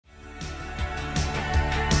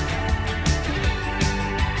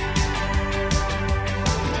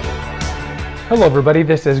Hello everybody,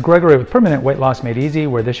 this is Gregory with Permanent Weight Loss Made Easy,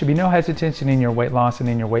 where there should be no hesitation in your weight loss and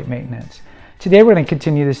in your weight maintenance. Today we're going to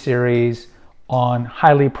continue the series on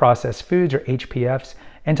highly processed foods, or HPFs,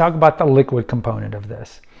 and talk about the liquid component of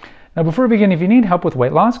this. Now before we begin, if you need help with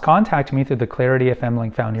weight loss, contact me through the Clarity FM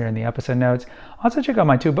link found here in the episode notes. Also check out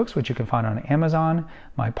my 2 books, which you can find on Amazon,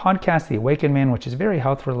 my podcast, The Awakened Man, which is very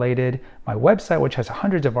health related, my website, which has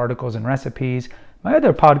hundreds of articles and recipes, my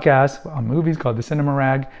other podcast on movies called The Cinema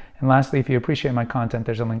Rag, and lastly, if you appreciate my content,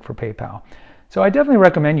 there's a link for PayPal. So I definitely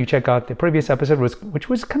recommend you check out the previous episode, which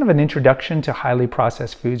was kind of an introduction to highly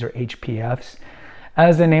processed foods, or HPFs.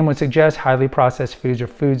 As the name would suggest, highly processed foods are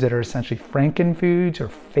foods that are essentially Franken foods or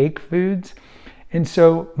fake foods. And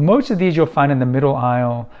so most of these you'll find in the middle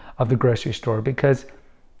aisle of the grocery store because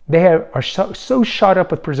they are so shot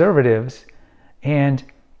up with preservatives and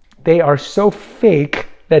they are so fake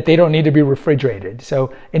that they don't need to be refrigerated.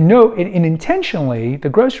 So intentionally, the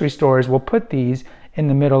grocery stores will put these in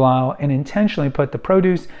the middle aisle and intentionally put the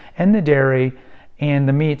produce and the dairy and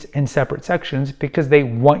the meats in separate sections because they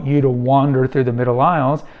want you to wander through the middle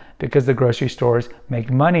aisles, because the grocery stores make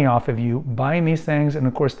money off of you buying these things. And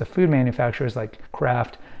of course the food manufacturers like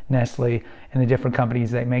Kraft, Nestle, and the different companies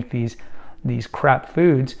that make these crap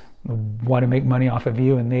foods want to make money off of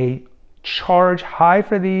you, and they charge high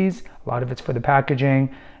for these. A lot of it's for the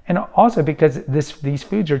packaging, and also because these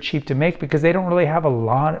foods are cheap to make because they don't really have a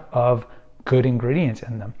lot of good ingredients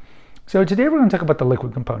in them. So today we're going to talk about the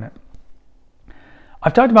liquid component.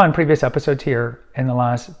 I've talked about in previous episodes here in the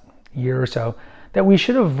last year or so that we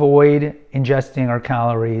should avoid ingesting our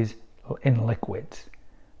calories in liquids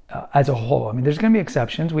as a whole. I mean, there's going to be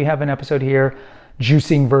exceptions. We have an episode here,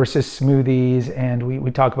 juicing versus smoothies, and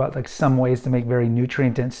we talk about like some ways to make very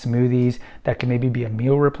nutrient-dense smoothies that can maybe be a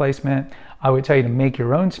meal replacement. I would tell you to make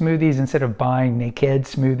your own smoothies instead of buying Naked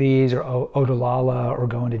smoothies or Odolala or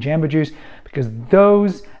going to Jamba Juice, because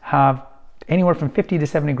those have anywhere from 50 to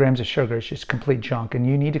 70 grams of sugar. It's just complete junk, and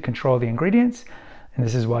you need to control the ingredients, and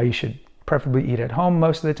this is why you should preferably eat at home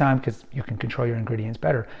most of the time, because you can control your ingredients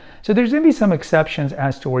better. So there's going to be some exceptions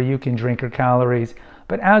as to where you can drink your calories,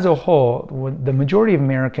 but as a whole, the majority of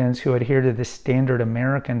Americans who adhere to the standard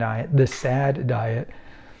American diet, the SAD diet,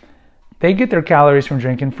 they get their calories from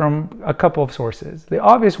drinking from a couple of sources. The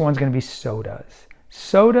obvious one's going to be sodas.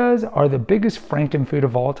 Sodas are the biggest Franken food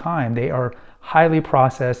of all time. They are highly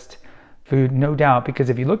processed food, no doubt, because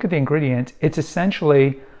if you look at the ingredients, it's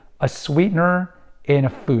essentially a sweetener in a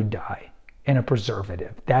food dye, in a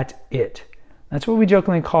preservative. That's it. That's what we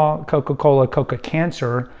jokingly call Coca-Cola Coca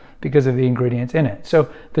Cancer because of the ingredients in it. So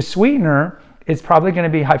the sweetener is probably going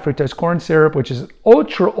to be high fructose corn syrup, which is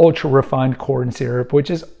ultra refined corn syrup,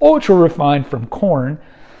 which is ultra refined from corn.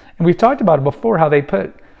 And we've talked about it before, how they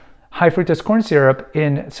put high fructose corn syrup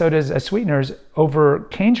in sodas as sweeteners over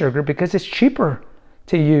cane sugar because it's cheaper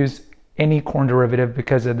to use any corn derivative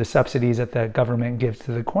because of the subsidies that the government gives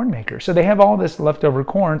to the corn makers. So they have all this leftover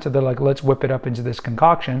corn, so they're like, let's whip it up into this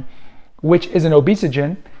concoction, which is an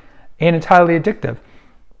obesogen, and it's highly addictive,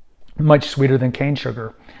 much sweeter than cane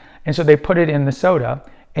sugar. And so they put it in the soda,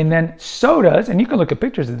 and then sodas, and you can look at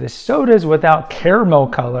pictures of this, sodas without caramel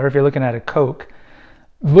color, if you're looking at a Coke,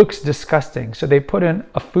 looks disgusting. So they put in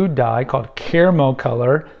a food dye called caramel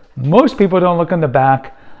color. Most people don't look on the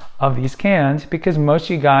back of these cans because most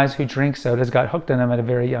of you guys who drink sodas got hooked on them at a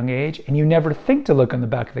very young age, and you never think to look on the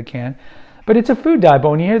back of the can. But it's a food dye,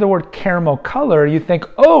 but when you hear the word caramel color, you think,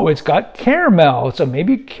 oh, it's got caramel, so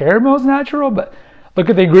maybe caramel is natural. But look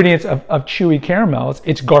at the ingredients of chewy caramels.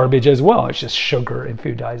 It's garbage as well. It's just sugar and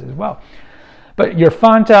food dyes as well. But your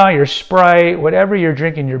Fanta, your Sprite, whatever you're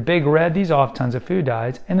drinking, your Big Red, these all have tons of food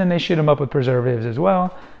dyes, and then they shoot them up with preservatives as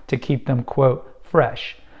well to keep them, quote,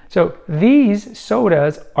 fresh. So these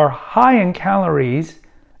sodas are high in calories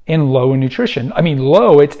and low in nutrition. I mean,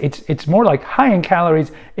 low, it's more like high in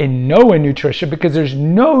calories and no in nutrition, because there's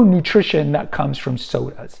no nutrition that comes from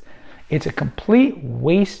sodas. It's a complete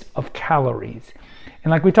waste of calories.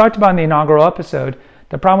 And like we talked about in the inaugural episode,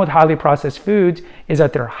 the problem with highly processed foods is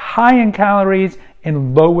that they're high in calories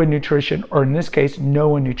and low in nutrition, or in this case,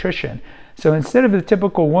 no in nutrition. So instead of the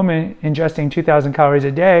typical woman ingesting 2,000 calories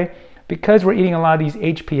a day, because we're eating a lot of these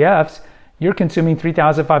HPFs, you're consuming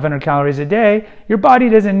 3,500 calories a day. Your body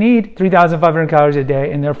doesn't need 3,500 calories a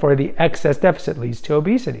day, and therefore the excess deficit leads to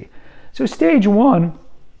obesity. So stage 1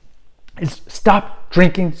 is stop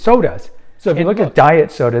drinking sodas. So if you look at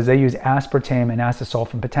diet sodas, they use aspartame and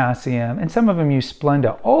acesulfame potassium, and some of them use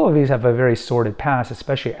Splenda. All of these have a very sordid past,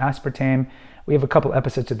 especially aspartame. We have a couple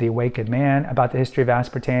episodes of The Awakened Man about the history of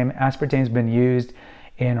aspartame. Aspartame's been used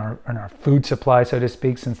in our food supply, so to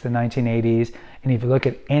speak, since the 1980s. And if you look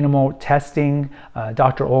at animal testing,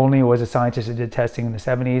 Dr. Olney was a scientist who did testing in the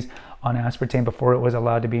 70s on aspartame before it was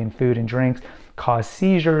allowed to be in food and drinks, caused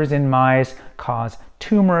seizures in mice, caused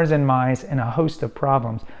tumors in mice, and a host of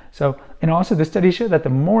problems. So, and also the studies show that the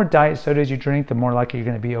more diet sodas you drink, the more likely you're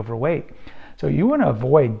going to be overweight. So you want to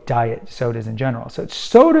avoid diet sodas in general. So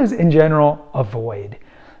sodas in general, avoid.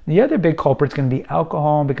 The other big culprit is going to be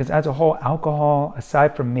alcohol, because as a whole, alcohol,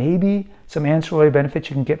 aside from maybe some ancillary benefits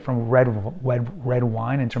you can get from red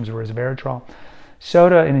wine in terms of resveratrol,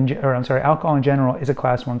 alcohol in general is a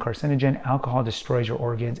class 1 carcinogen. Alcohol destroys your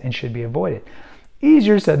organs and should be avoided.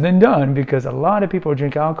 Easier said than done, because a lot of people who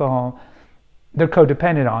drink alcohol, they're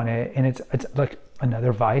codependent on it, and it's like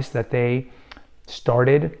another vice that they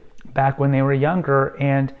started back when they were younger.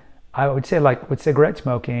 And I would say, like with cigarette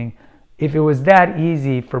smoking, if it was that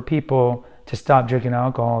easy for people to stop drinking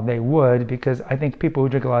alcohol, they would, because I think people who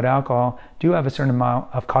drink a lot of alcohol do have a certain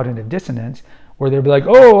amount of cognitive dissonance, where they'll be like,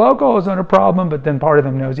 oh, alcohol is not a problem, but then part of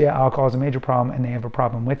them knows, yeah, alcohol is a major problem, and they have a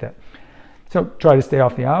problem with it. So try to stay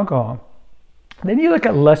off the alcohol. Then you look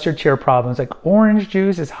at lesser tier problems, like orange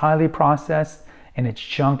juice is highly processed and it's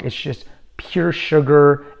junk. It's just pure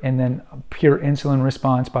sugar and then pure insulin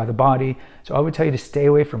response by the body. So I would tell you to stay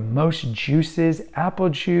away from most juices, apple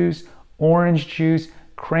juice, orange juice,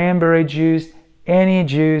 cranberry juice, any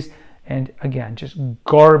juice. And again, just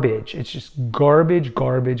garbage. It's just garbage,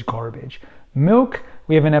 garbage, garbage. Milk,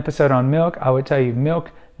 we have an episode on milk. I would tell you milk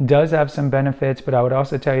does have some benefits, but I would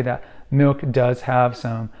also tell you that milk does have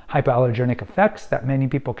some hypoallergenic effects that many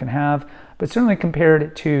people can have, but certainly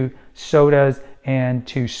compared to sodas and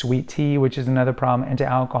to sweet tea, which is another problem, and to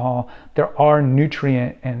alcohol, there are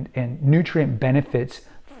nutrient and nutrient benefits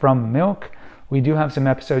from milk. We do have some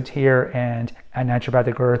episodes here and at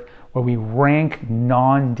Naturopathic Earth where we rank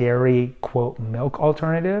non-dairy, quote, milk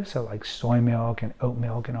alternatives, so like soy milk and oat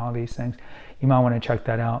milk and all these things. You might want to check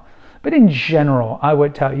that out. But in general, I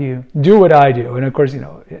would tell you, do what I do. And of course, you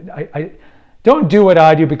know, I don't do what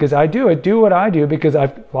I do because I do it. Do what I do because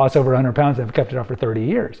I've lost over 100 pounds and I've kept it off for 30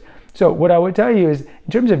 years. So what I would tell you is,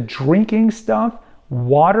 in terms of drinking stuff,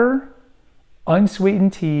 water,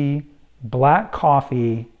 unsweetened tea, black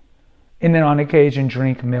coffee, and then on occasion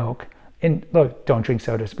drink milk. And look, don't drink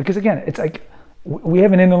sodas, because again, it's like we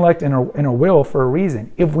have an intellect and a will for a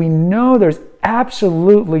reason. If we know there's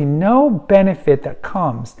absolutely no benefit that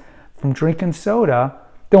comes from drinking soda,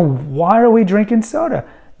 then why are we drinking soda?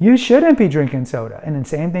 You shouldn't be drinking soda. And the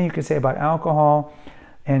same thing you could say about alcohol,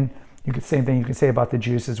 and same thing you could say about the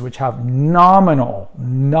juices, which have nominal,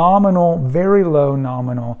 very low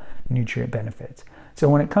nominal nutrient benefits. So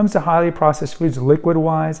when it comes to highly processed foods,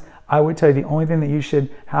 liquid-wise, I would tell you the only thing that you should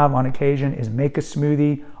have on occasion is make a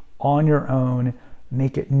smoothie on your own.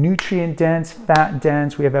 Make it nutrient-dense,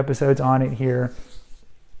 fat-dense. We have episodes on it here.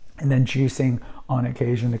 And then juicing on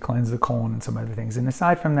occasion to cleanse the colon and some other things. And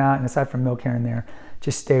aside from that, and aside from milk here and there,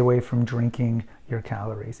 just stay away from drinking your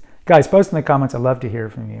calories. Guys, post in the comments. I'd love to hear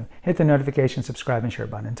from you. Hit the notification, subscribe, and share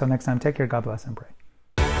button. Until next time, take care, God bless, and pray.